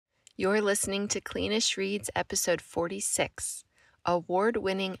You're listening to Cleanish Reads episode 46,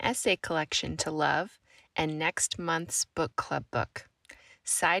 award-winning essay collection to love, and next month's book club book,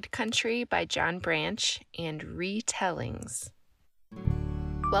 Side Country by John Branch and Retellings.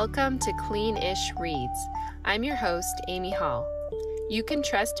 Welcome to Cleanish Reads. I'm your host, Amy Hall. You can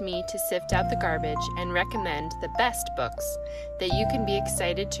trust me to sift out the garbage and recommend the best books that you can be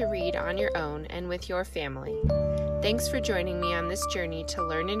excited to read on your own and with your family. Thanks for joining me on this journey to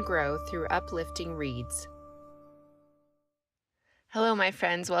learn and grow through uplifting reads. Hello, my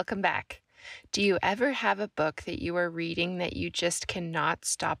friends. Welcome back. Do you ever have a book that you are reading that you just cannot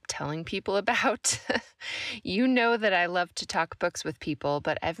stop telling people about? You know that I love to talk books with people,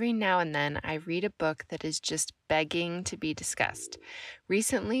 but every now and then I read a book that is just begging to be discussed.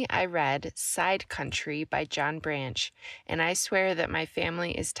 Recently, I read Side Country by John Branch, and I swear that my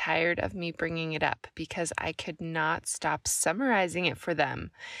family is tired of me bringing it up because I could not stop summarizing it for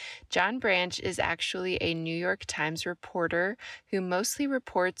them. John Branch is actually a New York Times reporter who mostly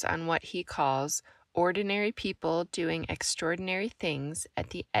reports on what he calls ordinary people doing extraordinary things at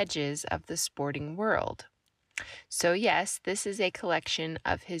the edges of the sporting world. So yes, this is a collection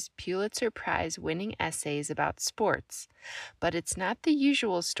of his Pulitzer Prize-winning essays about sports, but it's not the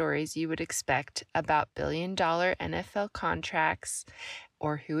usual stories you would expect about billion-dollar NFL contracts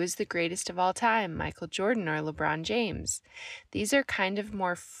or who is the greatest of all time, Michael Jordan or LeBron James. These are kind of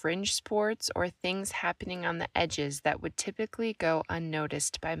more fringe sports or things happening on the edges that would typically go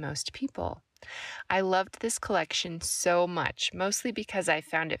unnoticed by most people. I loved this collection so much, mostly because I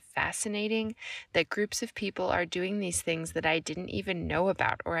found it fascinating that groups of people are doing these things that I didn't even know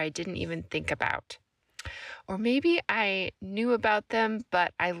about or I didn't even think about. Or maybe I knew about them,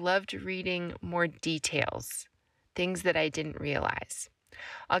 but I loved reading more details, things that I didn't realize.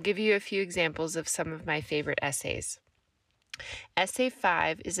 I'll give you a few examples of some of my favorite essays. Essay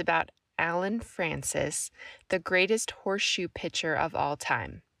 5 is about Allen Francis, the greatest horseshoe pitcher of all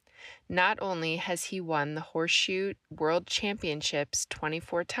time. Not only has he won the Horseshoe World Championships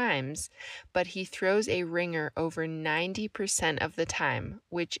 24 times, but he throws a ringer over 90% of the time,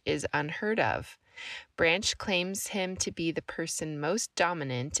 which is unheard of. Branch claims him to be the person most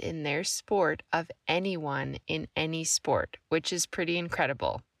dominant in their sport of anyone in any sport, which is pretty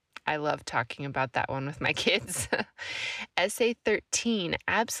incredible. I love talking about that one with my kids. Essay 13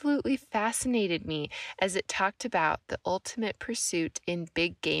 absolutely fascinated me as it talked about the ultimate pursuit in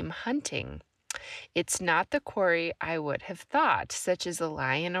big game hunting. It's not the quarry I would have thought, such as a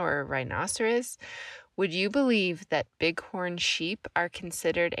lion or a rhinoceros. Would you believe that bighorn sheep are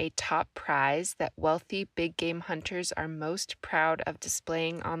considered a top prize that wealthy big game hunters are most proud of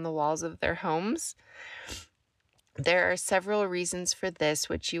displaying on the walls of their homes? There are several reasons for this,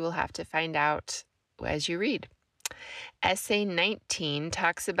 which you will have to find out as you read. Essay 19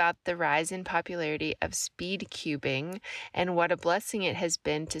 talks about the rise in popularity of speed cubing and what a blessing it has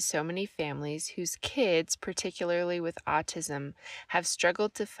been to so many families whose kids, particularly with autism, have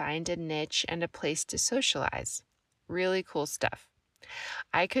struggled to find a niche and a place to socialize. Really cool stuff.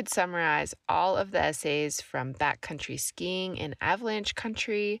 I could summarize all of the essays from backcountry skiing in avalanche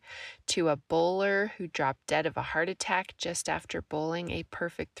country to a bowler who dropped dead of a heart attack just after bowling a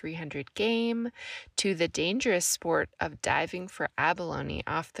perfect 300 game to the dangerous sport of diving for abalone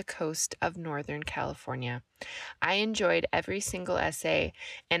off the coast of Northern California. I enjoyed every single essay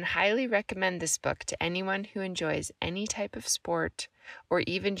and highly recommend this book to anyone who enjoys any type of sport or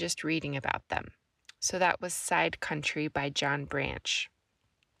even just reading about them. So that was Side Country by John Branch.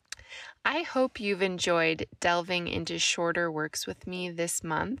 I hope you've enjoyed delving into shorter works with me this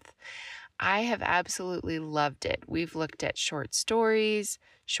month. I have absolutely loved it. We've looked at short stories,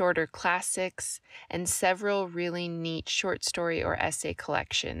 shorter classics, and several really neat short story or essay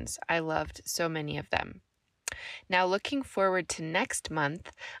collections. I loved so many of them. Now, looking forward to next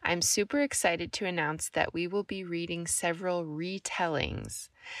month, I'm super excited to announce that we will be reading several retellings.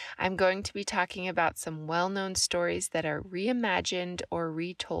 I'm going to be talking about some well-known stories that are reimagined or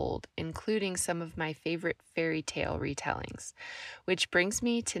retold, including some of my favorite fairy tale retellings, which brings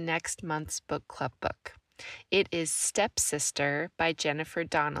me to next month's book club book. It is Stepsister by Jennifer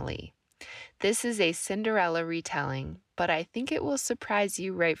Donnelly. This is a Cinderella retelling, but I think it will surprise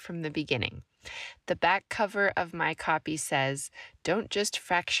you right from the beginning. The back cover of my copy says, "Don't just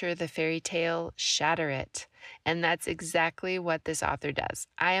fracture the fairy tale, shatter it." And that's exactly what this author does.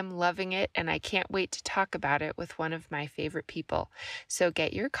 I am loving it, and I can't wait to talk about it with one of my favorite people. So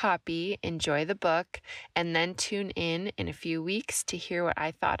get your copy, enjoy the book, and then tune in a few weeks to hear what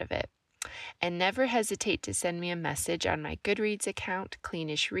I thought of it. And never hesitate to send me a message on my Goodreads account,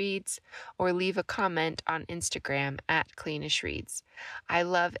 Cleanish Reads, or leave a comment on Instagram at Cleanish Reads. I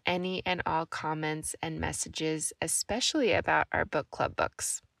love any and all comments and messages, especially about our book club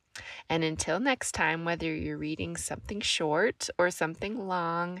books. And until next time, whether you're reading something short or something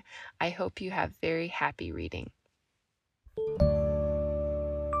long, I hope you have very happy reading.